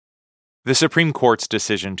The Supreme Court's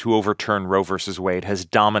decision to overturn Roe v. Wade has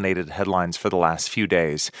dominated headlines for the last few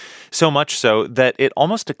days, so much so that it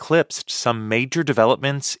almost eclipsed some major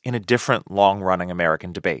developments in a different long-running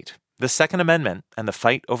American debate, the Second Amendment and the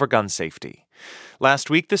fight over gun safety.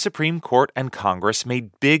 Last week, the Supreme Court and Congress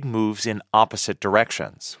made big moves in opposite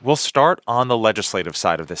directions. We'll start on the legislative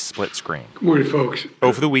side of this split screen. Good morning, folks.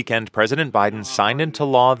 Over the weekend, President Biden signed into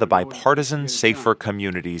law the Bipartisan Safer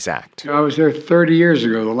Communities Act. I was there 30 years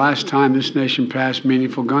ago, the last time this nation passed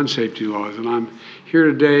meaningful gun safety laws, and I'm here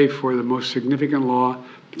today for the most significant law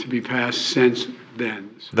to be passed since then.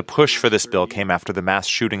 The push for this bill came after the mass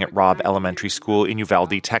shooting at Robb Elementary School in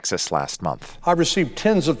Uvalde, Texas last month. I've received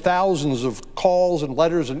tens of thousands of calls and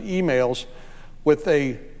letters and emails with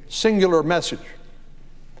a singular message: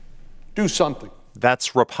 do something.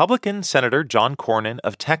 That's Republican Senator John Cornyn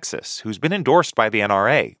of Texas, who's been endorsed by the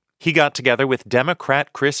NRA. He got together with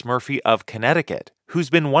Democrat Chris Murphy of Connecticut, who's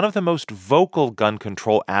been one of the most vocal gun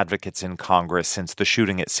control advocates in Congress since the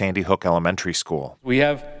shooting at Sandy Hook Elementary School. We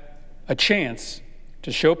have a chance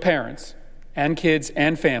to show parents and kids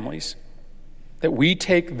and families that we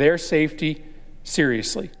take their safety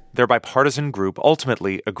seriously. Their bipartisan group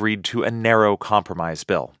ultimately agreed to a narrow compromise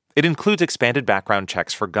bill. It includes expanded background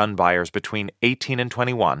checks for gun buyers between 18 and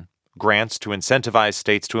 21, grants to incentivize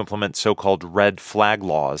states to implement so-called red flag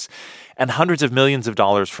laws, and hundreds of millions of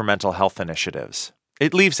dollars for mental health initiatives.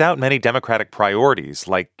 It leaves out many Democratic priorities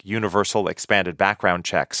like universal expanded background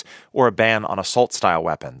checks or a ban on assault-style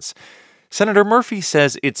weapons. Senator Murphy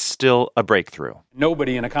says it's still a breakthrough.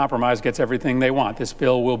 Nobody in a compromise gets everything they want. This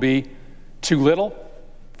bill will be too little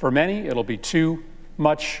for many. It'll be too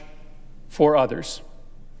much for others.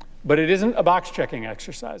 But it isn't a box-checking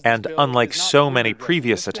exercise. And unlike so many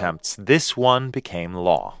previous attempts, this one became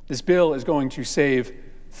law. This bill is going to save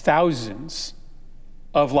thousands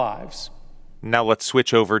of lives. Now let's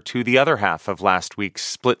switch over to the other half of last week's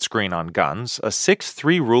split screen on guns, a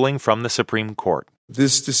 6-3 ruling from the Supreme Court.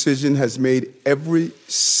 This decision has made every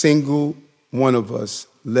single one of us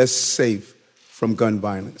less safe from gun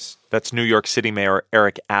violence. That's New York City Mayor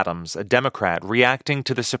Eric Adams, a Democrat, reacting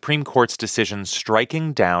to the Supreme Court's decision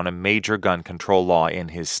striking down a major gun control law in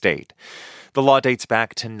his state. The law dates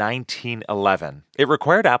back to 1911. It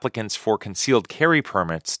required applicants for concealed carry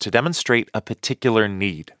permits to demonstrate a particular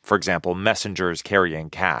need, for example, messengers carrying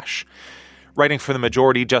cash. Writing for the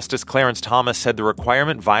majority, Justice Clarence Thomas said the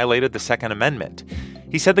requirement violated the Second Amendment.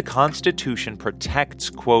 He said the Constitution protects,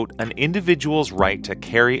 quote, an individual's right to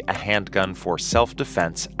carry a handgun for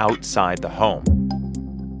self-defense outside the home.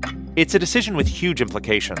 It's a decision with huge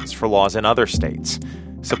implications for laws in other states.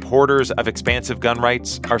 Supporters of expansive gun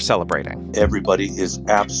rights are celebrating. Everybody is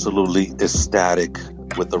absolutely ecstatic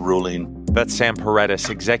with the ruling. That's Sam Paredes,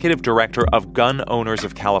 Executive Director of Gun Owners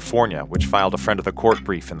of California, which filed a friend of the court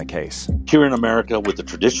brief in the case. Here in America, with the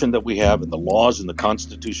tradition that we have and the laws and the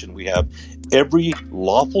Constitution we have, every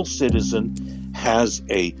lawful citizen has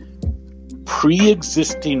a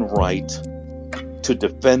pre-existing right to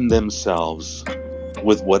defend themselves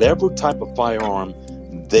with whatever type of firearm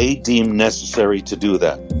they deem necessary to do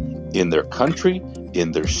that in their country,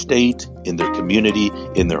 in their state, in their community,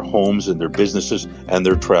 in their homes, in their businesses, and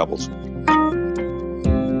their travels.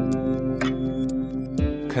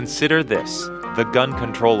 Consider this. The gun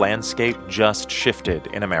control landscape just shifted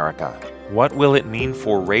in America. What will it mean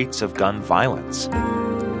for rates of gun violence?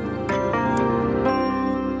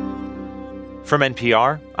 From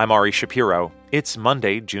NPR, I'm Ari Shapiro. It's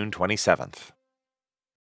Monday, June 27th.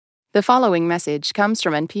 The following message comes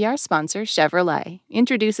from NPR sponsor Chevrolet,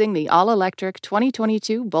 introducing the all-electric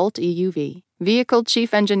 2022 Bolt EUV. Vehicle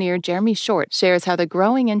Chief Engineer Jeremy Short shares how the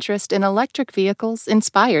growing interest in electric vehicles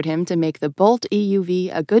inspired him to make the Bolt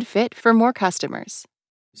EUV a good fit for more customers.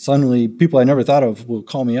 Suddenly, people I never thought of will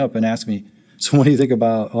call me up and ask me, so what do you think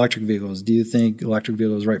about electric vehicles? Do you think electric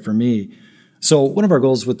vehicles are right for me? So one of our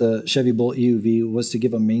goals with the Chevy Bolt EUV was to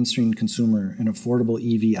give a mainstream consumer an affordable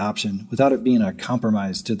EV option without it being a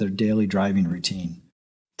compromise to their daily driving routine.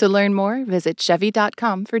 To learn more, visit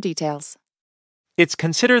Chevy.com for details. It's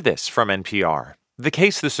Consider This from NPR. The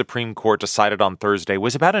case the Supreme Court decided on Thursday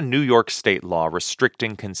was about a New York state law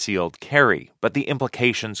restricting concealed carry, but the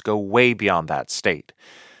implications go way beyond that state.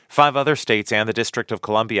 5 other states and the District of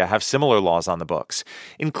Columbia have similar laws on the books,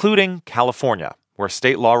 including California, where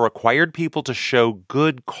state law required people to show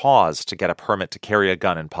good cause to get a permit to carry a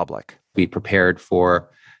gun in public. We prepared for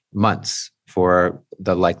months for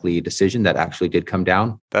the likely decision that actually did come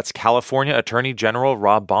down. That's California Attorney General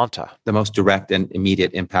Rob Bonta. The most direct and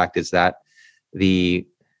immediate impact is that the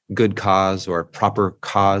good cause or proper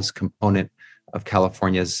cause component of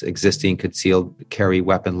California's existing concealed carry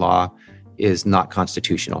weapon law is not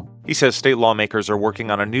constitutional. He says state lawmakers are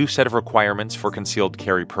working on a new set of requirements for concealed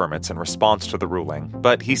carry permits in response to the ruling,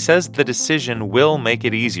 but he says the decision will make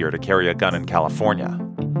it easier to carry a gun in California.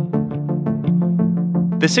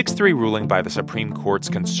 The 6-3 ruling by the Supreme Court's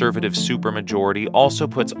conservative supermajority also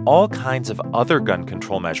puts all kinds of other gun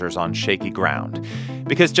control measures on shaky ground,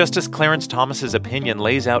 because Justice Clarence Thomas's opinion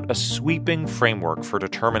lays out a sweeping framework for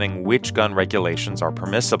determining which gun regulations are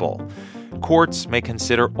permissible. Courts may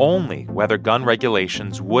consider only whether gun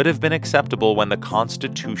regulations would have been acceptable when the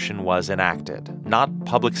Constitution was enacted, not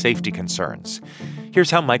public safety concerns.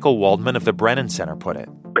 Here's how Michael Waldman of the Brennan Center put it.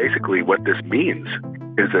 Basically, what this means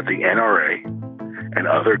is that the NRA and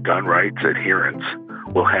other gun rights adherents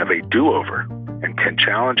will have a do-over and can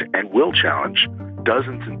challenge and will challenge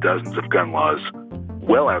dozens and dozens of gun laws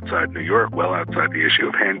well outside New York, well outside the issue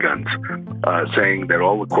of handguns, saying that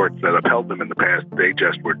all the courts that upheld them in the past, they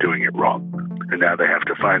just were doing it wrong. And now they have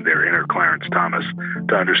to find their inner Clarence Thomas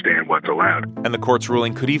to understand what's allowed. And the court's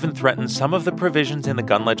ruling could even threaten some of the provisions in the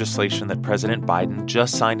gun legislation that President Biden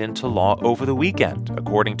just signed into law over the weekend,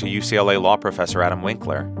 according to UCLA law professor Adam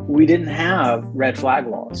Winkler. We didn't have red flag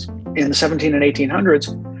laws. In the 1700s and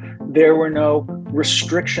 1800s, there were no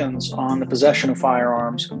restrictions on the possession of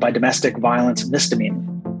firearms by domestic violence misdemeanor.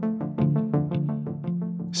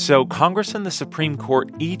 So Congress and the Supreme Court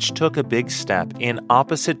each took a big step in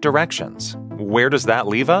opposite directions. Where does that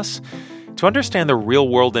leave us? To understand the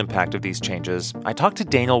real-world impact of these changes, I talked to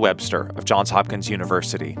Daniel Webster of Johns Hopkins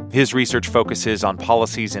University. His research focuses on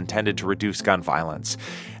policies intended to reduce gun violence.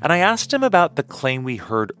 And I asked him about the claim we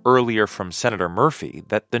heard earlier from Senator Murphy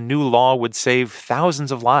that the new law would save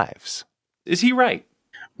thousands of lives. Is he right?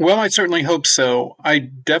 Well, I certainly hope so. I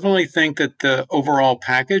definitely think that the overall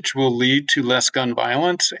package will lead to less gun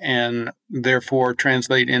violence and therefore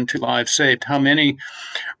translate into lives saved. How many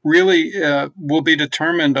really will be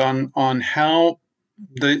determined on how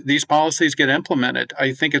these policies get implemented.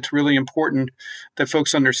 I think it's really important that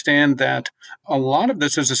folks understand that a lot of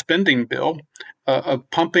this is a spending bill of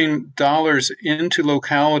pumping dollars into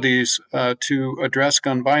localities to address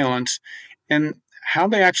gun violence. And how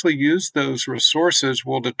they actually use those resources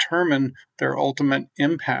will determine their ultimate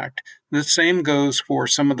impact. The same goes for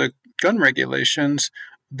some of the gun regulations.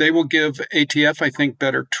 They will give ATF, I think,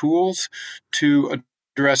 better tools to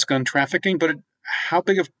address gun trafficking, but how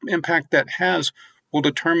big of impact that has will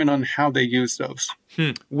determine on how they use those.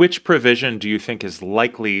 Which provision do you think is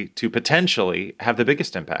likely to potentially have the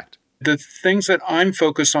biggest impact? The things that I'm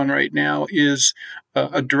focused on right now is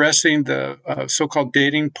addressing the so-called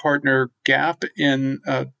dating partner gap in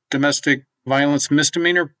domestic violence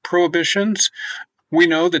misdemeanor prohibitions. We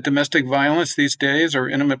know that domestic violence these days, or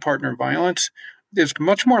intimate partner violence, is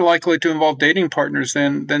much more likely to involve dating partners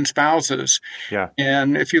than spouses. Yeah.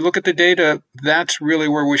 And if you look at the data, that's really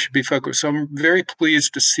where we should be focused. So I'm very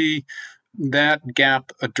pleased to see that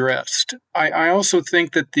gap addressed. I also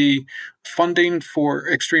think that the funding for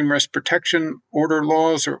extreme arrest protection order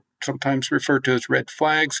laws, or sometimes referred to as red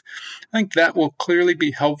flags, I think that will clearly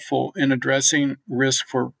be helpful in addressing risk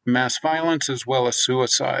for mass violence as well as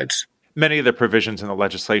suicides. Many of the provisions in the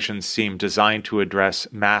legislation seem designed to address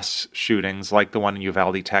mass shootings like the one in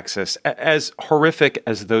Uvalde, Texas. As horrific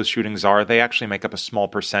as those shootings are, they actually make up a small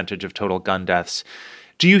percentage of total gun deaths.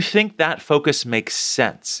 Do you think that focus makes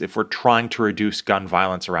sense if we're trying to reduce gun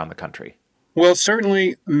violence around the country? Well,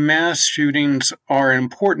 certainly mass shootings are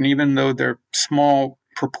important, even though they're small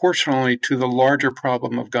proportionally to the larger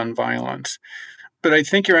problem of gun violence. But I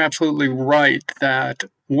think you're absolutely right that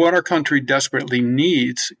what our country desperately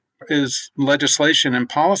needs is legislation and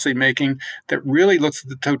policy making that really looks at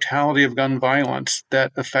the totality of gun violence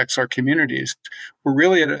that affects our communities. We're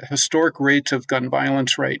really at historic rates of gun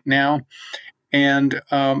violence right now. And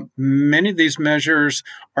many of these measures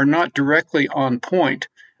are not directly on point.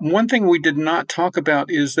 One thing we did not talk about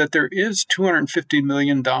is that there is $250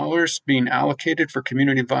 million being allocated for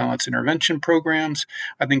community violence intervention programs.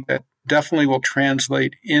 I think that definitely will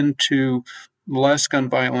translate into less gun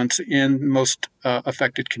violence in most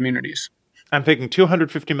affected communities. I'm thinking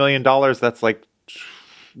 $250 million, that's like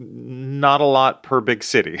not a lot per big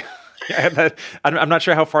city. I'm not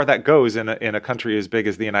sure how far that goes in a country as big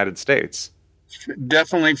as the United States.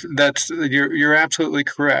 Definitely, you're absolutely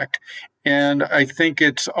correct. And I think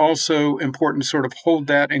it's also important to sort of hold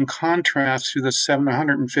that in contrast to the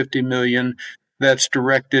 $750 million that's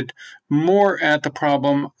directed more at the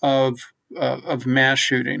problem of mass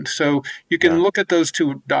shooting. So you can look at those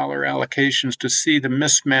 $2 allocations to see the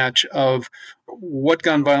mismatch of what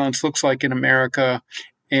gun violence looks like in America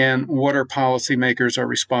and what our policymakers are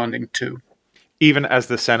responding to. Even as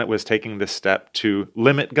the Senate was taking this step to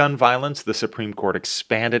limit gun violence, the Supreme Court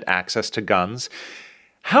expanded access to guns.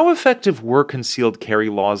 How effective were concealed carry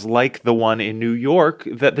laws like the one in New York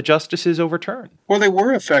that the justices overturned? Well, they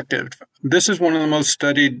were effective. This is one of the most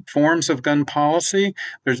studied forms of gun policy.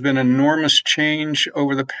 There's been enormous change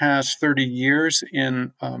over the past 30 years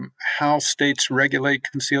in how states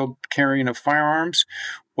regulate concealed carrying of firearms.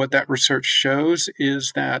 What that research shows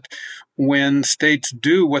is that when states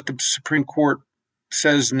do what the Supreme Court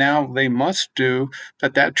says now they must do,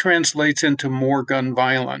 that translates into more gun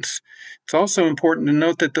violence. It's also important to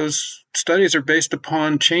note that those studies are based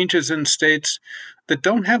upon changes in states that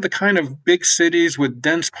don't have the kind of big cities with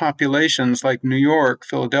dense populations like New York,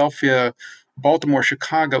 Philadelphia, Baltimore,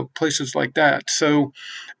 Chicago, places like that. So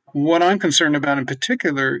what I'm concerned about in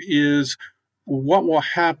particular is what will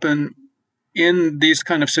happen in these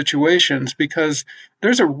kind of situations, because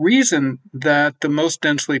there's a reason that the most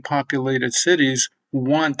densely populated cities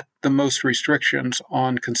want the most restrictions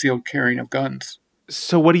on concealed carrying of guns.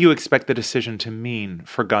 So what do you expect the decision to mean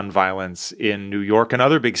for gun violence in New York and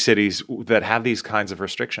other big cities that have these kinds of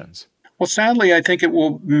restrictions? Well, sadly, I think it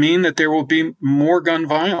will mean that there will be more gun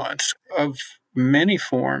violence of many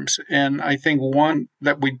forms. And I think one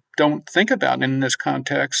that we don't think about in this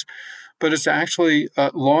context, but it's actually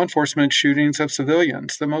law enforcement shootings of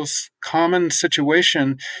civilians. The most common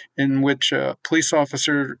situation in which a police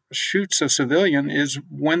officer shoots a civilian is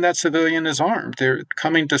when that civilian is armed. They're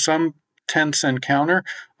coming to some tense encounter,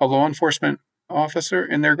 a law enforcement officer,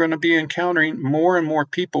 and they're going to be encountering more and more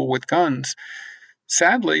people with guns.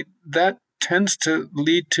 Sadly, that tends to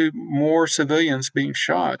lead to more civilians being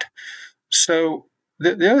shot. So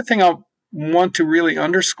the other thing I'll want to really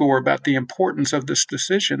underscore about the importance of this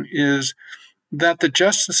decision is that the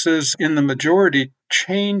justices in the majority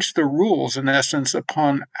changed the rules, in essence,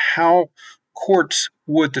 upon how courts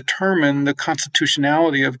would determine the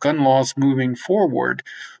constitutionality of gun laws moving forward.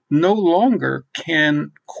 No longer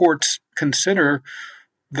can courts consider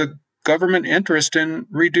the government interest in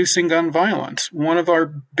reducing gun violence. One of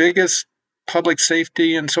our biggest public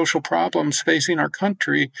safety and social problems facing our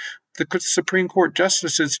country, the Supreme Court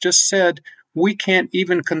justices just said we can't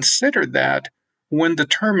even consider that when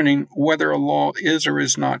determining whether a law is or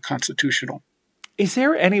is not constitutional. Is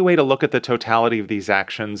there any way to look at the totality of these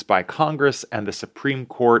actions by Congress and the Supreme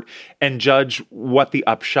Court and judge what the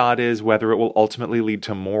upshot is, whether it will ultimately lead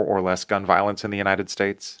to more or less gun violence in the United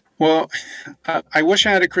States? Well, I wish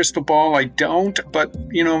I had a crystal ball. I don't. But,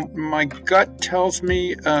 my gut tells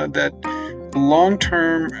me that long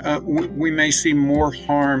term, we may see more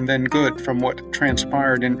harm than good from what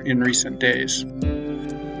transpired in recent days.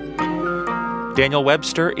 Daniel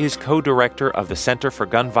Webster is co-director of the Center for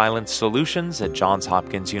Gun Violence Solutions at Johns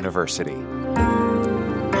Hopkins University.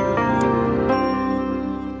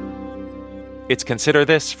 It's Consider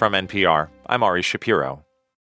This from NPR. I'm Ari Shapiro.